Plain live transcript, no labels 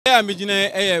Yeah, me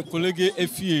jine colleague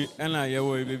efie na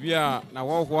yewo bebi a na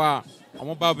wo ho a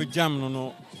omoba be jam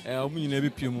no omu nyina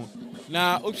be piemu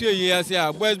na ohwe yi ase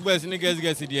a boys ne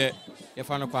girls de ye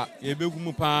fa no kwa ye begu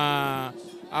mu pa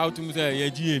out mu say ye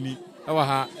gi eni e wa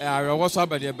ha arewo so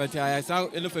abade beti ayasa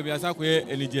elofa bi asa ko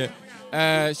enije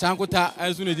shankota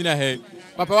azu ne jina he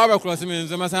papa wa be cross me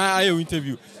nzema san aye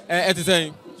interview eti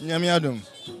say nyame adom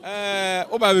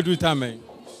o ba be do time.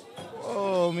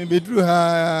 Oh, me bedru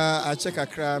ha a check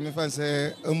akra me fan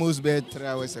say almost be 3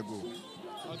 hours ago.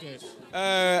 Okay.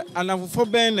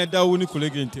 Anafo ben na da wo ni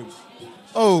colleague ntem.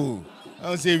 Oh,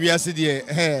 I say we are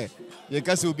there. Ye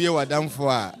ka se obi e wadamfo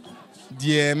a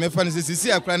de me fan say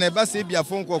sisi akra na e ba se bia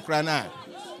fon kokra na.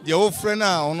 De wo frɛ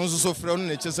na ono so frɛ ono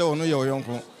na che se ono ye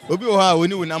oyonko. Obi wo ha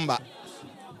oni wo number.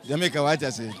 De me ka wa cha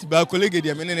say ti ba colleague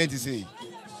de me na ti say.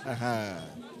 Aha.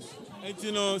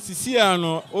 Entino sisi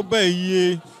ano oba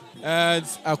yie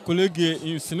a colleague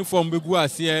in uniform begu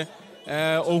ase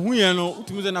ohuye no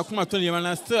utumi ze na kuma to ne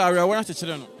na still are wona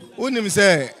chechire no unim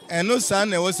say eno san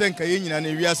na wo se nka ye nyina na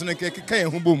wiase no keka ye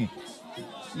ho bom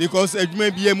because adwuma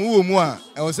bia mu wo mu a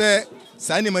e wo se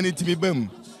san ne mani timi bam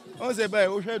o se ba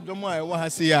wo hwe dom a e wo ha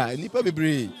se ya nipa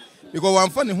bebre because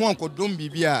wan fa ne ho ankodom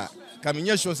bibia ka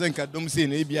menye sure se nka dom se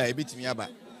na e bia e betimi aba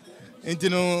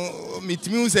entino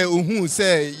mitimi se ohun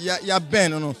se ya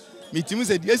ben no mitimi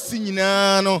se de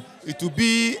sinyina no it will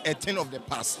be a thing of the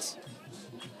past.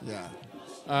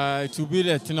 Yeah. It will be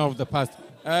a thing of the past.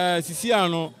 Sisi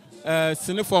ano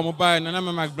uniform by Nana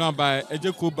McBrown by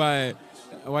Ejeko by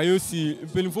Wayosi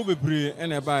Benifo Bebre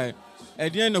and a by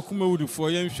Edian Kumawudi for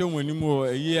young show when you more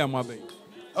a year mabe.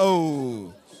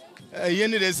 Oh,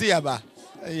 Yenny de Siaba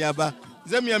Yaba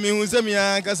Zemia mi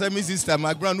Zemia Casami sister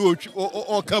McBrown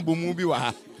or Cambo movie.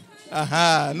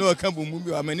 Aha, no Cambo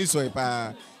movie or many soy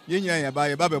pa. Yenya ba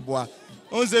ye ba beboa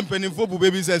onse mpanimfo bu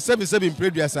baby say 77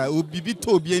 preduasa obibi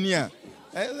to obi ani a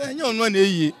enye ono na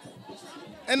eyi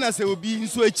ena se obi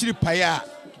nso akiri pae a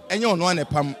enye ono na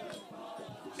pam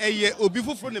eye obi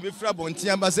foforo na be fra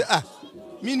bontia ba se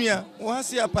minua wo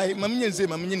hase apae mamnye nse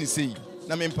mamnye ne sei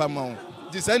na me pam ma wo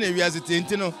di sa na wiase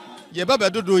tenti no ye ba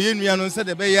bedodo ye nua no se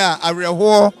de be ya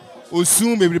awereho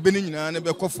osun bebrebe ni nyina na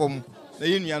be kofom na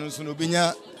ye nua no so no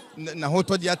obenya na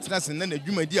hoto di atrase na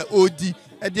adwuma di a odi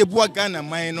e de boa Ghana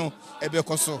man no e be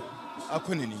koso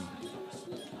akonini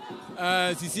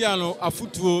sisi ano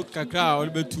afutuo kakra o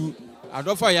betu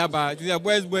adofa yaba di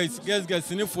boys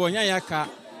girls ni fo nya yaka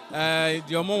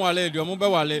di omo wale di omo be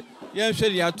wale ye hwe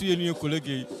di atu ye nu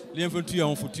colleague le mfatu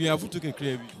ya afutu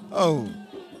kakra bi oh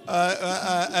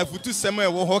afutu sema e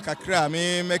wo ho kakra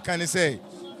me meka ni say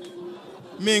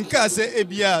me nka se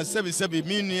ebia sebi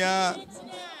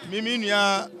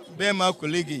minua be ma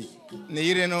colleague ne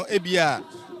yire no ebia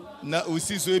na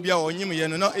osiso ebia onyim ye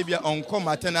no na ebia onko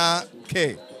matena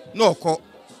ke na okọ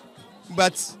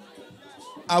but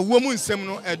awomu nsem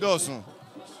no edoso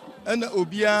na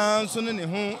obia nso ne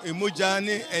ho emoja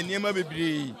ne eniema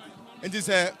bebre enti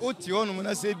se oti onum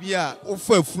na se bia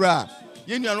ofa afura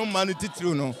ye nuano ma no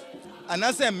titiro no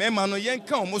anase mema no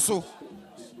yenka omoso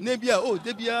na bia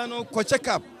de bia no ko check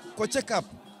up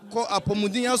ko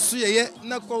apomudin aso ye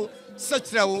na ko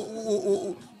sachira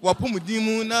wapomudin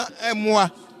mu na emoa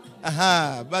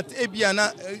aha but ebia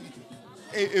na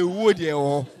ewo de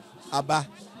ho aba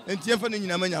enti emfa no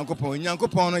nyina ma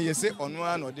nyankopon no yese ono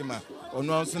a no de ma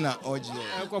ono nso na oje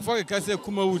ko fo ka se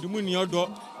kumawudi mu ni odo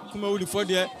kumawudi fo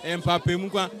de empapa mu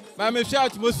kwa ba me hwe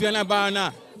atmosphere na ba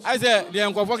na I say the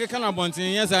nkofo ke kana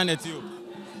bontin yesa na ti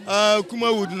o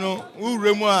kumawudi no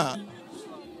wure mu a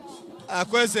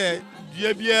akwese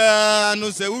dua bia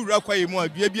no se wura kwaye mu a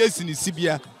dua bia sini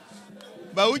sibia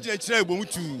ba wugina kira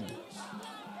egbomutu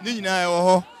ni nyina ewo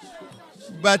ho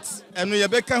but eno ye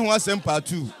beka ho asem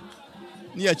part 2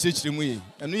 ni ya chechire mu ye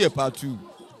eno ye part 2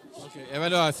 okay e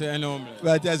bedo ase eno mre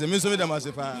but as me so me da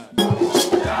masefa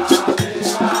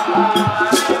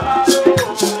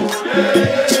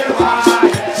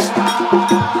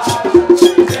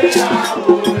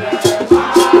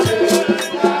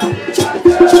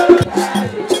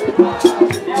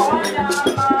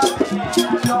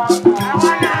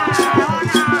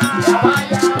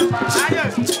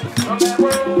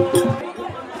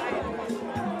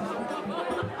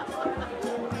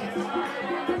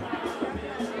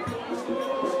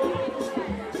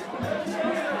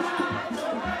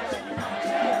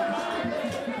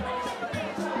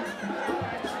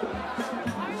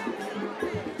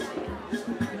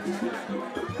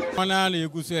na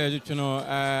yeguso ejitweno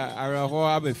areho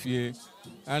abafie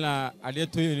ana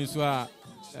adeto yeni so a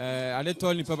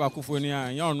adeto ni papa kofo ni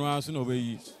a nya ono aso na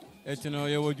obeyi etino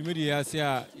ye wodwumedi ya se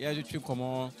a ye jitwe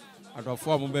komo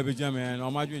adofo mo be bejame na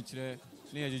omadwe kire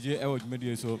ne yɛgyegye ɛwɔ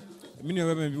dwumadie so me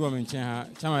nua bɛma bi wɔ me nkyɛn ha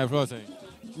chama yɛfrɛ sɛ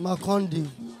Makondi.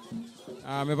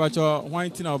 Mebacho, why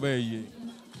tina obey?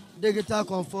 Digital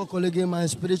Komfo colleague, my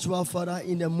spiritual father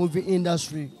in the movie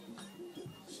industry.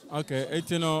 Okay,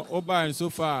 etino oba and so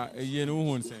far a year no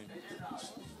one say.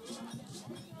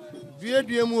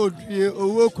 Dear mode,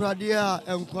 owo kradia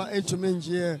and qua into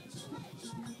menjie.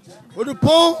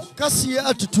 Odupon Cassia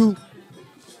atutu.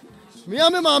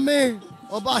 Miami mame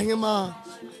oba hima.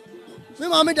 Me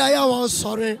mame daya was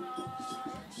sorry.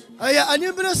 I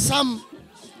knew some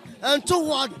and to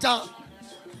water.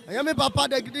 I am a papa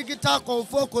the digital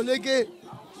Komfo colleague.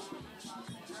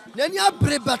 Then you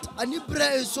bread, but I need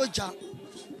bread and soja.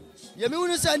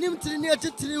 Yemi say I need to near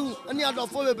to you and the other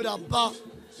for a bar.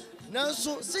 Now,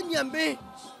 so senior me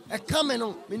a coming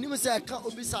on, minimum say I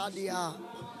can't be sad.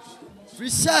 Free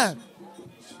sir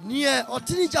near or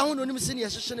tiny down on him senior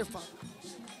session.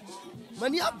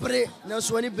 Mania bread, now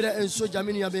so any bread and soja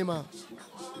mini abema.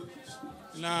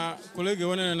 Na colleague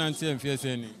one and auntie and fierce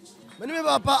any. Many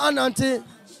papa and auntie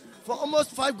for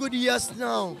almost 5 good years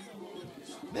now.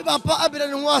 Me papa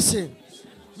abirani wase.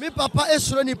 Me papa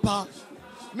esuro nipa.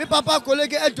 Me papa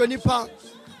colleague ejo nipa.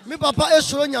 Me papa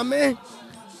esuro nyame.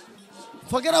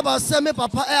 Forget about say me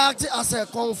papa act as a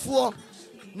Komfo.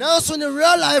 Now so in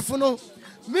real life no,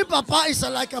 me papa is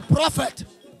like a prophet.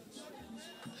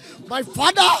 My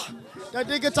father, the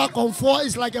digital Komfo,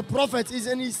 is like a prophet.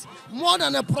 He's more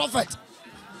than a prophet.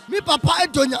 Me papa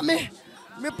ejo nyame.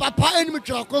 Me papa eni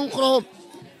mitwa konkro.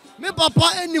 Me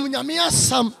papa eni nyame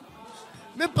asam.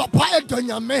 Me papa edo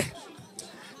nyame.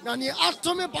 Na ni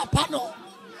ato me papa no.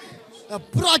 E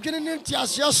bra gene ni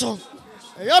ntiase so.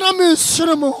 E yara me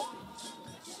nsirimo.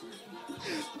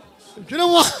 Gene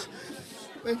wa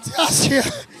ntiase.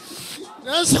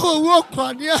 Na so wo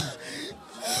kwadia.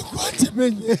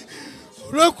 Kwatimenye.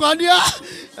 Ro kwadia.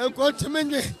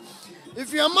 Kwatimenye.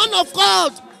 If you're a man of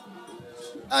God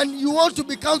and you want to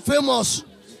become famous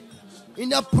in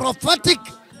the prophetic,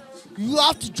 you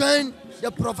have to join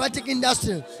the prophetic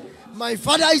industry. My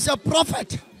father is a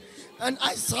prophet, and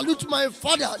I salute my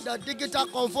father, the digital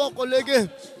Komfo colleague.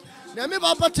 Now, me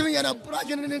papa to me and I'm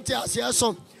bragging in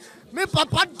the me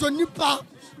papa to nipa,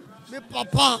 me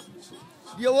papa.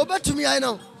 You over to me, I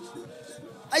know.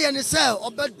 I am the cell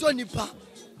of Beto nipa.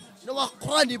 No, I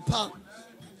cry nipa.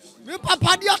 Me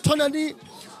papa, dear Tonani,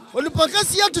 when the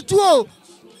Pacassia to 2.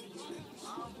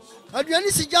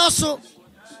 Aduani sijaso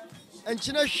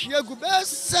enchina hwia gu be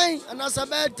sen anasa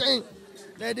be ten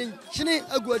na de nchine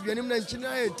agu aduani na nchine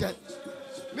ayete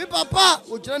me papa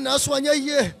ojina na so anya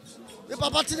yie me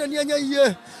papa tina ni anya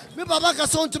yie me papa ka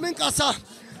so ntumi nkasa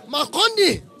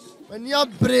Makondi ani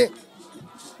abre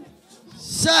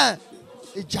se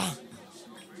eja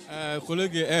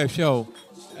colleague hweo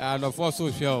no for so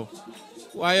hweo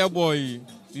why boy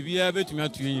bibia betumi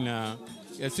atu nyina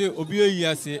yese obi oyi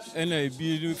ase ena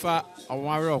ebi fa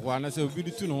aware ohwa na se obi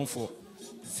tu no fo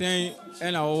sen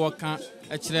ena wo ka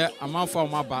e kire amanfo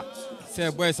amaba se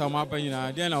boys amaba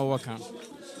nyina de na wo ka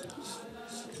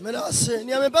me na se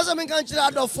ni me pesa me kan kire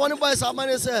adofo ni boys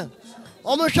amane se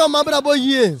o mo hwa mabra bo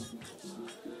yie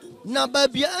na ba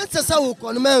bia ensesa wo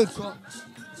ko no menko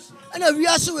ena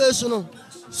wiase we so no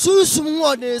susum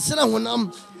wo de se na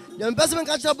honam de me pesa me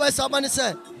kan kire boys amane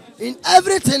se in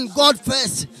everything God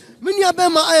first. Many of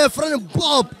them are friend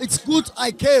Bob. It's good I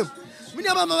came. Many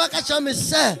of them are catching me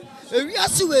say. We are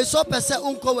see so person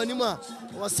unko wanima.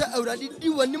 Was say already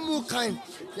do wanimu kind.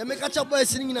 You make catch boy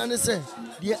sitting in and say.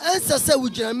 The answer say we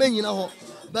jina men you know.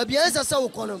 But the answer say we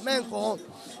kono men ko.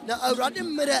 Na already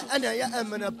mere and ya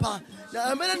emene pa.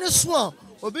 Na emene ne so.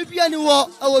 Obi bia ni wo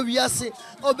awo wiase.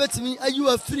 Obetimi ayu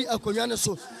afiri akonwa ne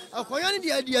so. Akonwa ne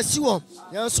de ade si wo.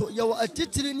 Yanso ye wo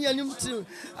atitiri ni anim tiri.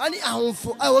 Ani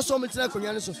ahonfo ai wo so metina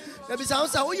akonwa ne so. Na bi sa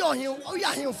wo ye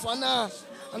ahemfo na.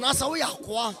 Ana sa wo ye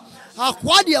akoa.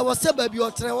 Akoa de wo se ba bi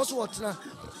otena wo so otena.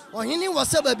 Ohini wo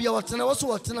se ba bi otena wo so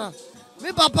otena.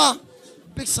 Me papa,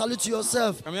 big salute to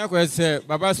yourself. Kamia ko say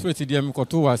baba spirit de am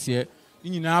koto wase.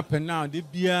 Nyina happen now de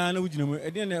bia na wugina mu e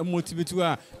de na motivate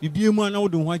a bibia mu na wo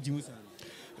de ho agimu sa.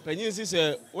 Panyin si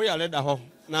se wo ya leda ho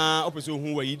na opeso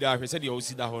hu wa yi da hwe se de o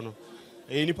si da ho no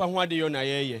nipa ho ade yo na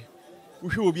yeye wo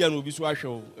hwe obi a na obi so ahwe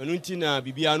o enu nti na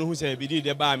bibia no hu se bi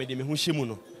de ba me de me hu hyemu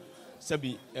no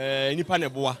sabi nipa ne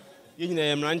boa ye nyina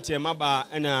ye mrante maba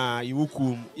na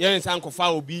yiwukum ye nsan kofa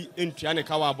obi entua ne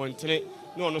kawa abontere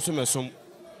na ono so mesom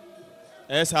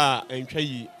esa entwa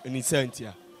yi ni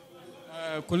santia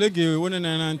colleague wona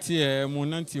na nantie mo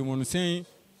nantie mo no sen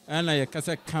ana ye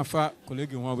kasa kafa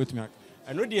colleague ho abetumi aka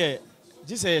eno de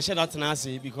just say share that na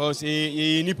say because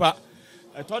nipa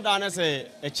to da na say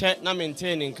e che na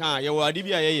maintain nkan ye wo ade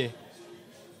bia ye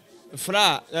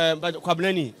Fra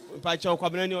Kwablani, Pacho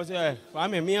Kwablani was there.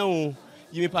 Kwame Meow,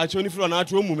 you may patch only from our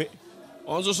room.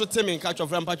 Also, so tell me, catch of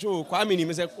Rampacho, Kwame,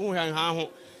 he said, oh, how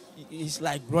it's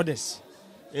like brothers.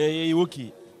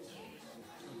 Okay.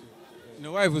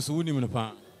 No wife was winning in the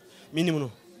pan.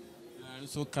 Minimum.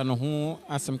 So can who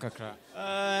ask some kakra.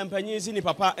 Panyisi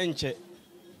papa enche.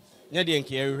 Nyadi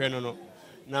enke ehwe no.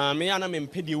 Na me ana me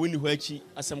mpedi woni ho achi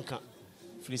asemka.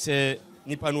 Firi se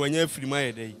nipa no anya firi ma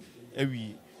yedai.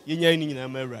 Awi. Yenya ni nyina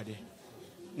ma awurade.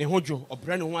 Ne hojo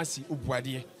obra ne ho asi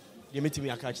obuade. De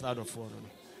metimi aka chira do fo no.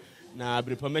 Na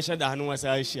bre permission da hanu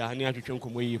wasa ahia ne atwetwe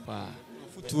nkomo yi pa.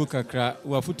 Futuo kakra,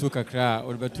 wa futuo kakra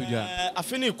o betuja.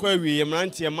 Afini kwa wi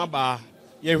yemrante maba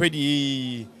ye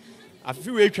hwedi.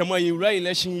 Afi we twama ye wura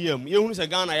election yam. Ye hunu se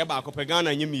Ghana ye ba akopɛ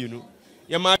Ghana nyemienu.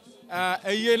 Ye ma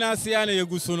eye na se ya na ye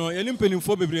guso no ye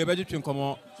limpanimfo bebre be twetwe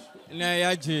nkomo na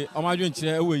ya je omadwe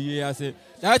nkyere ewe ye ase.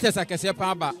 Directors akese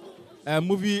pa ba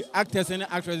movie actors and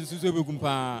actresses so be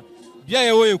gumpa. Bia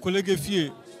ye wo ye colleague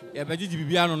fie ye be gigi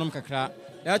bibia no nom kakra.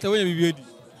 Director wo ye bibia di.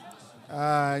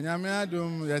 Nyame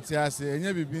adom yete ase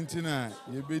enye bibi ntina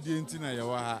ye bedi ntina ye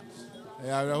wa ha.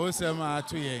 Ya raho sema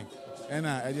ato ye.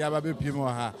 Ena edi aba be piem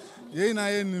wa ha. Ye na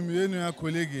ye nim ye nua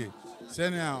colleague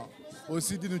senia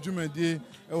osidi no dwumadi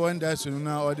e wonda sunu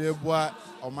na ode boa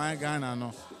oman Ghana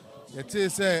no.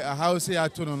 Yete se a house ya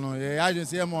to no ye adwen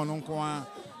se ye mo no nko a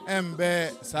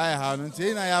embe sai ha no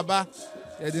nti na ya ba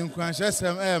ye di nkwanhye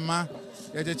sem ma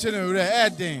ye cheche no wure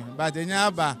eden but enya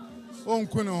aba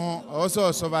onku no ho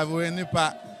also survive we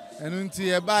nipa enu nti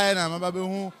ye ba ye na maba be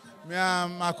hu me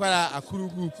makwara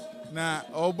akurugu na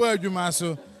obo adwuma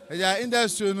so ya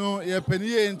industry no ye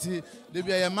paniye nti de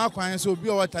bia ye makwan so obi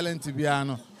o talent bia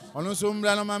no ono so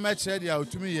mbra no ma mekere dia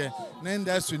otumi ye na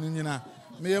industry no nyina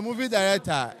me ye movie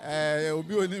director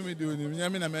obi oni mi de oni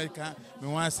nyame na America me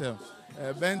wansem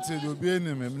benti de obi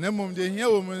enim na mom de hia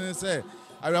wo mu se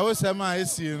abrawo sema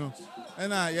esi no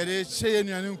na ye de hye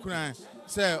nuane nkuran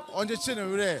se onje che no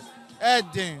wure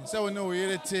eden se woni wo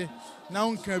yerete na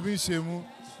unka bi hyemu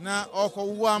na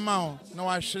okowo ama na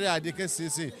wahwere ade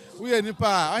kesese wo ye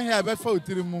nipa ahia abefa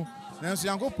otiri mu na nso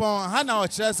yankopon ha na o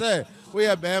kire se wo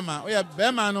ye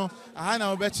bema no aha na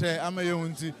wo be kire ama ye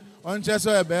hunti on kire se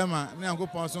wo ye bema na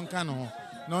yankopon so nka no ho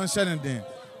na on hye ne den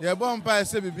ye bo mpa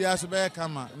se bibia so be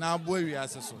kama na abo awi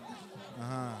ase so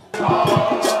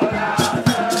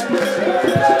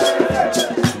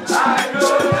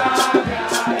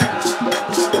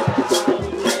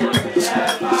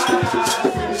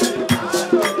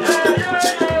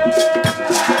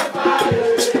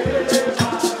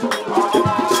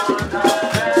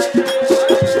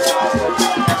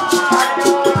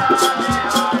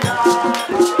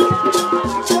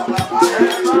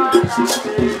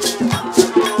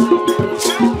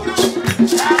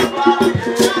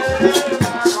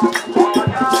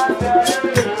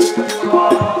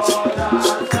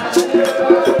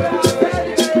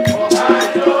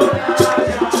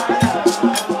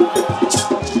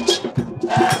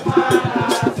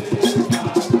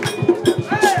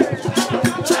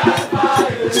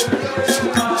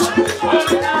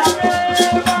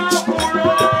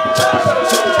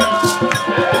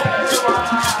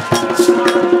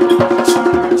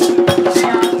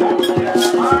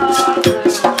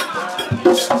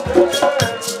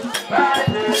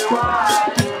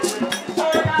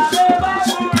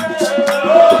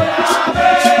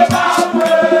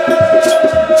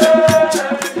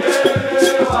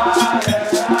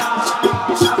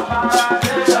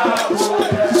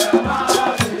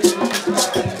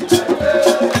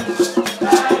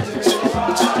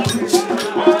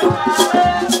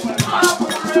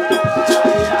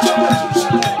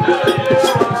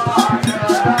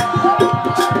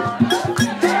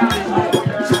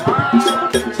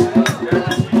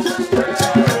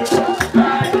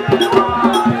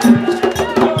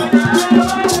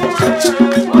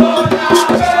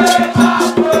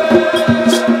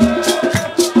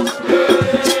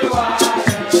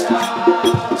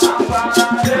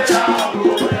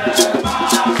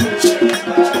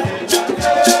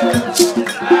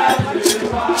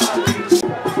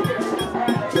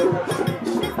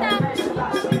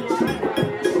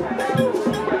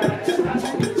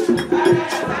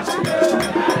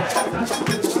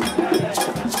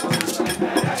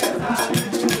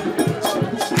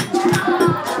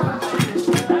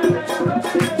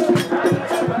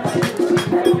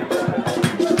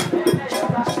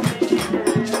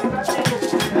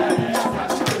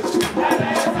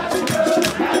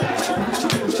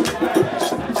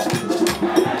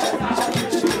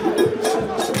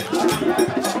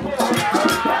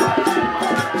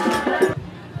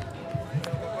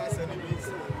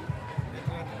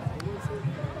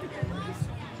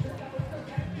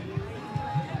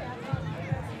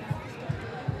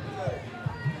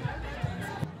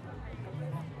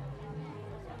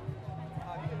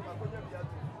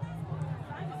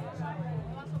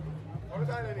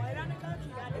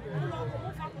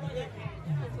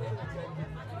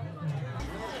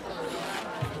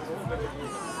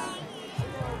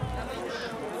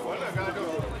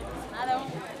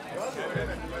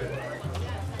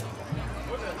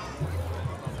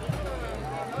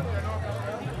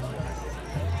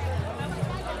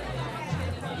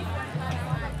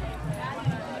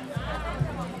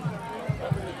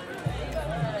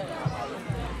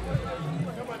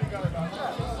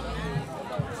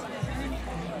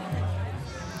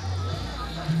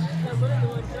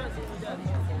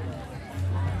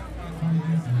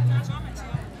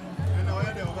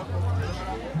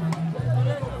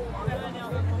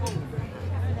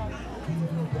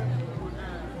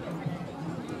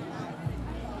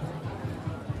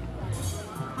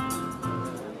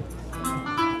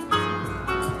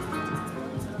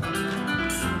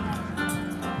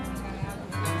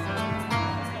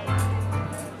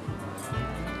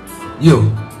Yo,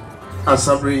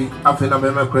 Asabri, Afena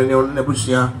Bema Cranial,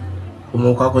 Nebusia,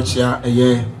 Omokakochia, a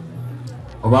year.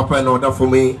 Obapa no order for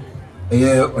me, a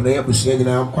year on the Busia,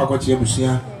 Quacochia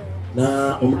Busia,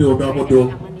 na Odo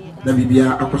Domodo,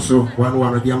 Nabibia, Akoso,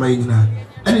 one of Yamaina.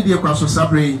 Any dear Cross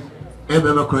Sabri,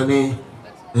 Ebema Crane,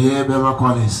 a year Bema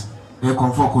Collins, a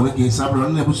Komfo Colleague, Sabra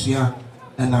Nebusia,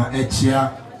 and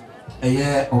Echia, a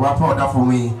year Obapa order for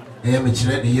me, a year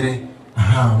Michele, the year,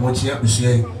 what year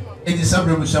Busia. It is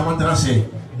Sabri Bushamontrase,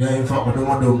 the info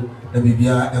Odomodo, the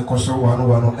Bibia, and Coso,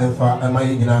 one, and Fa, and my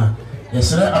Ina. Yes,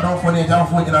 sir, I don't find it down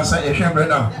for you. I say, a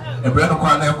Shambrana, a brand of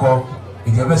Quaneco.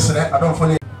 If you ever say, I don't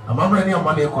find it. I'm already on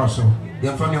money, Coso.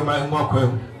 The funny of my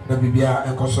Moko, the Bibia,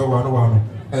 and Coso, one,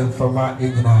 and for my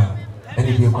Ina, and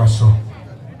if you Coso.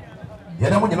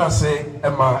 Yet I would not say,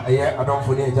 Emma, I don't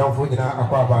find it down for you.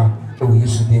 Aquaba, so we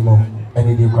used to demo,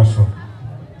 and if you Coso.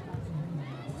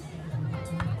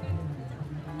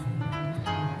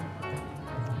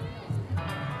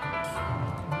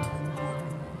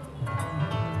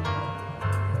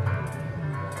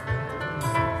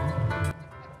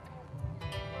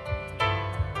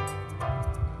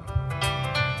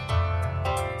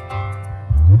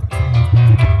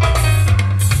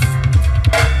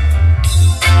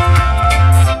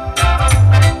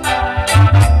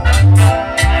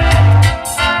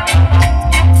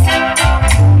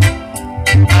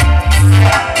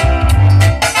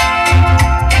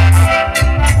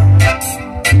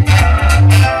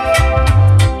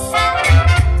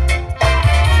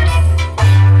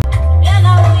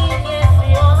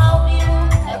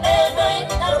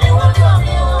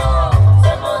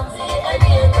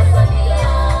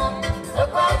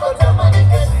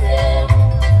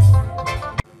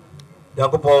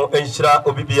 Enshira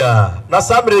obibia na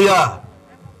samre ya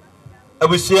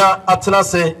abusia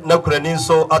atenase na kurani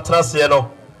so atenase no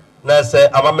na se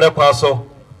amamre kwa so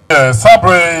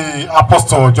Sabre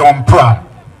Apostle John Pra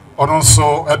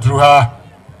onso edruha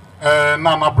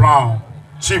Nana Brown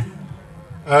Chief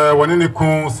wanini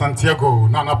ku Santiago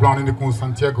Nana Brown ni ku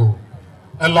Santiago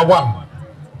ella one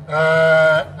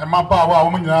emaba wa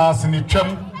omunyina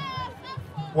sinitwem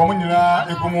womunyina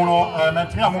egumuno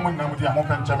mentia momunyina mudi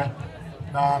amopencheme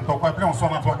na ntokwa pe onso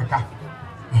na to keka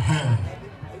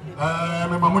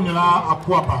me mamunyina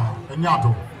apuapa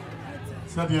enyado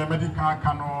said the medical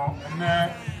cano ne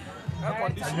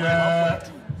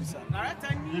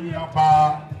in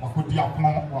Napa wakudi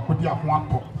akon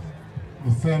ato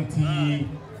senti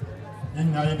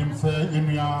enya yedim se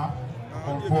emia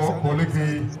Komfo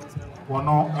colleague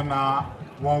wono na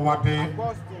wowade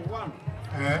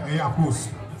akos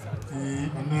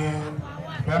ene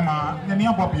bema ne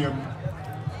abobiem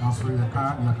na so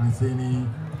yaka say ni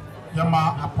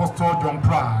yama Apostle John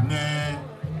Pra ne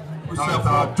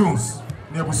Dr. Jones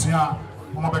ne busia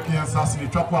omo bekin sasini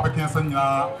twako bekin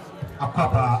sanya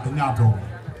akwaba enyato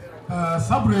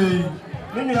sabre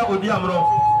nini ya odi amro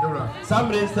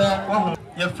sabre se wo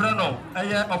ye freno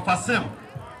eye ofasem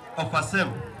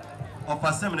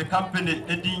the company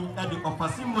edin edi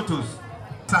Ofasem Motors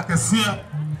takesia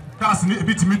kas ni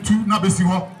ebitimi tu na besi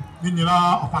ho ni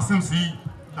nyina Ofasem si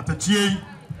atachie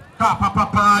ka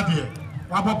papa de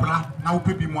wabobra na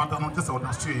wopebi mu ata no tese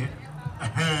odasue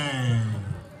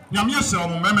nyamye se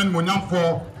omo memen mo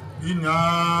nyamfo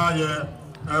inya ye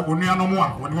onuano mo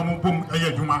a woni mo bom eye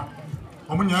adwuma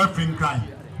omo nya afin kan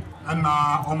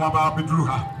na omo ba beduru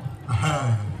ha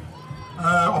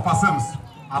Ofasem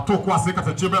atoko ase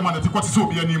katachie be ma na tikoti so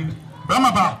obi anim be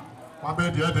ma ba wa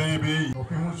be de den be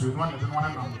ofi hu so no na de no na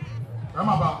be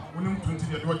ma ba onim 20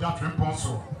 de do ja twempon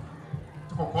so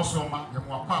tikoko so ma ye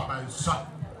mo akwa ba isa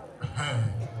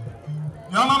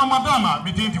yana na madama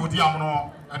bidinti odi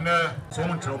amono ene so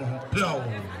mo ntere mo ho pia o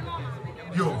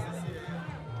yo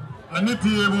ene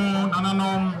tie mo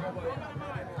nananom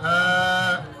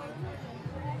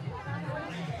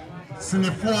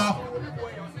sinifo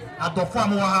adofo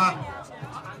amo ha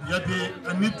yede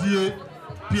ene die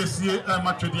PSA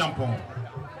matwedi ampon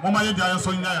mama ye dia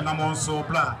so nya na mo so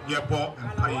bla ye bo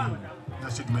empai na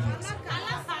shigmedias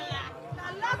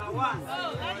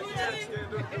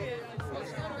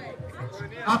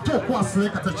atoko ase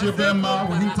katachie bema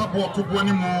ohinta bo to bo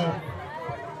ani mo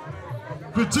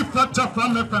pretty fracture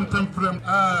from the phantom frame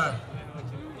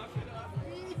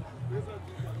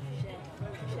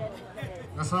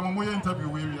na sama mo ye interview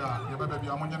we ya ye baba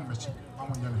bia amonya nmechi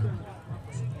amonya ne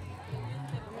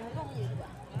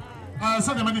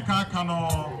so the medical cano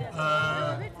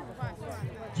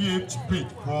GH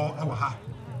paid for our ha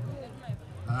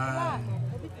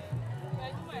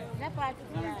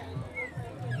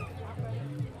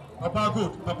Papa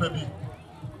good, Papa B.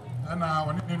 And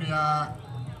when you are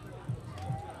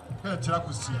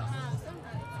Chirakusia.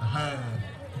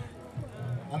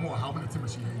 Omo how many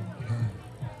times she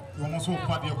you almost so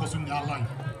far the course in your life.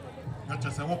 Not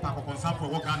just a walk back on some for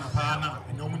walk on a pana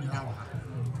and no money now.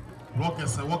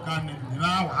 Rockers a walk on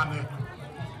now, and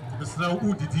the slow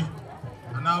Udidi,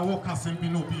 and now walk and simply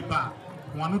no be back.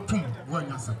 One or two, when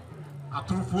you say, a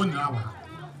true phone now.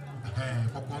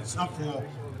 For some for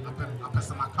a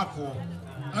person for,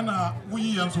 and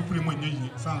we and Supreme when you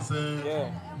say,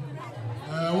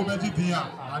 Obedi Dia,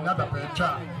 another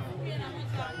petra.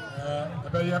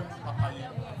 Ebeye papa ye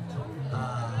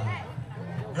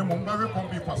emo mbawe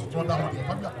kombi kwaso toda ho de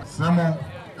fabia semo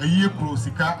eyi kro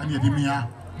sika ane edimia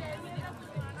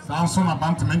sanso na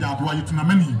bantmen ya do ayi tuna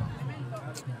mani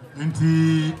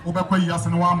enti obekwa yi ase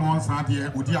no wa mo nsa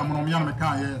de odi amono me ya me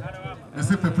ka ye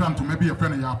ese pepra ntoma bi ye frɛ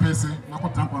no ya pese na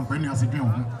kotan kwankwa ni ase dwen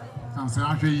ho sanse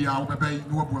ahwe yi a obebe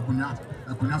ni wabu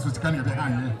akunya so sika ne de ha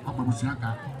ye ababusuan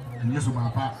ka enye so ba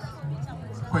pa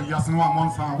kwa yasin wa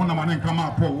monsa wona mane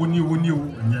nkama po woni wo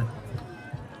enye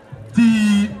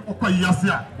ti okwa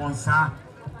yasia bonsa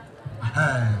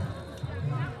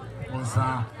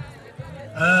bonsa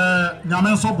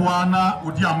nyame so boa na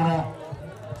odi amro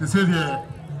te se de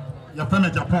ya feme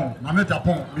Japan na me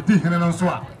Japan me di hene no so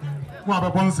a wo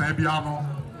abe bonsa bia no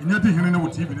enye di hene no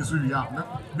TV ni so wi a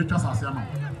me twa sase ama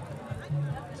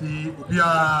ti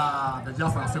obia de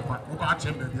jasa se kwa wo ba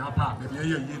chembe bia pa be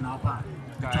ye na pa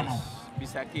twa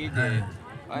Bisaki de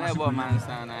honorable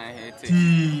Mansana hete.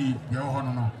 Ti yo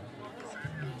hono no.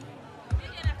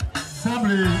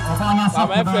 Sabri ofana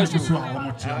sakuda nsusu a wo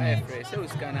moche. Se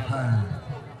uskana.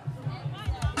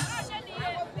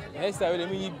 Esta we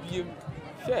me biem.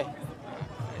 She. Ayo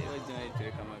jina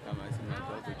itere kama sima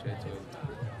to ko cheche.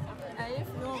 Ayo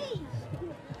no.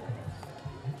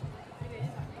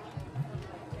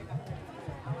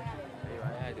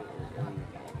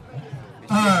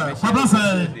 Papa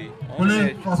say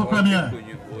Ole also premier.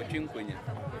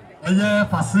 Eye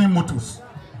Fasin Motors.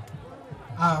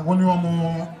 Woni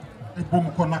omo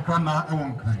ebom ko nakra na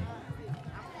ewon kan.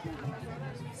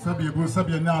 Sabi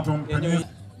na adom pani.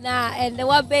 Na and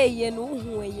what be ye no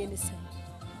hu ye ni se.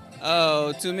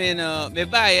 Oh, to me no, me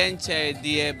buy enche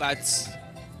there, but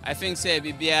I think say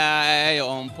bibia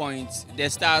on point. The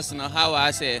stars no how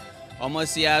I say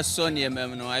almost ya Sonia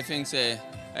mem no. I think say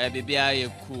bibia ye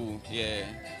cool, yeah.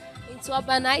 Into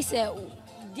open I say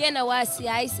dear na wasi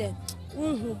I say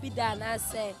unhu bi da na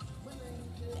say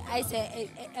I say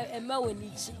e ma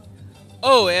wonichi.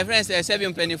 Oh, a friend says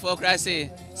 724 crassi.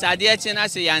 Sadia China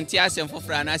say Antias and for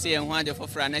Frana say and one for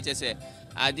Franache say,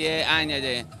 Adia Anya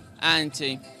de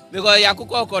Auntie. Because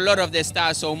Yakuko a lot of the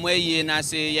stars so way na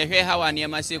say you hear how I near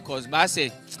my cause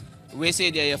Basse. We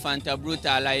say they're Fanta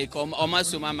Bruta like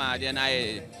almost Mama, then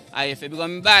I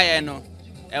become by no.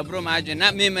 A bromage,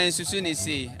 not me men Susuni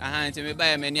see. I hand to me buy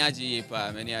a meniaji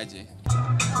pa meniaji.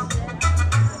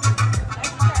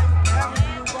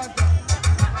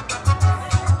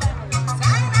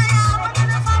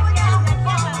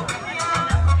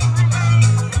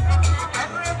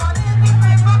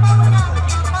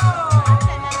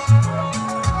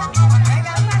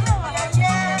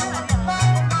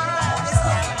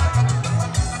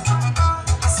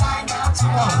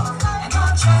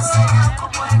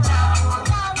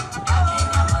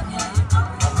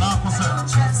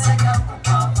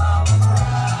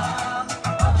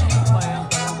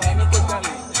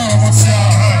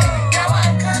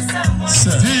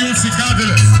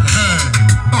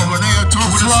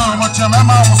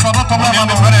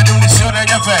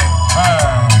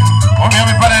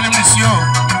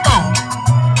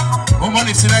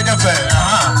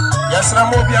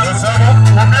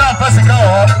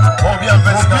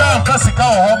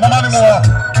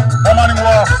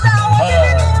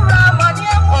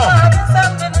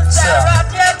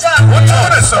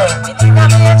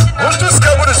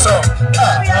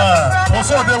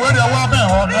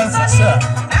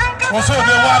 Also, they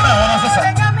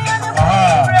were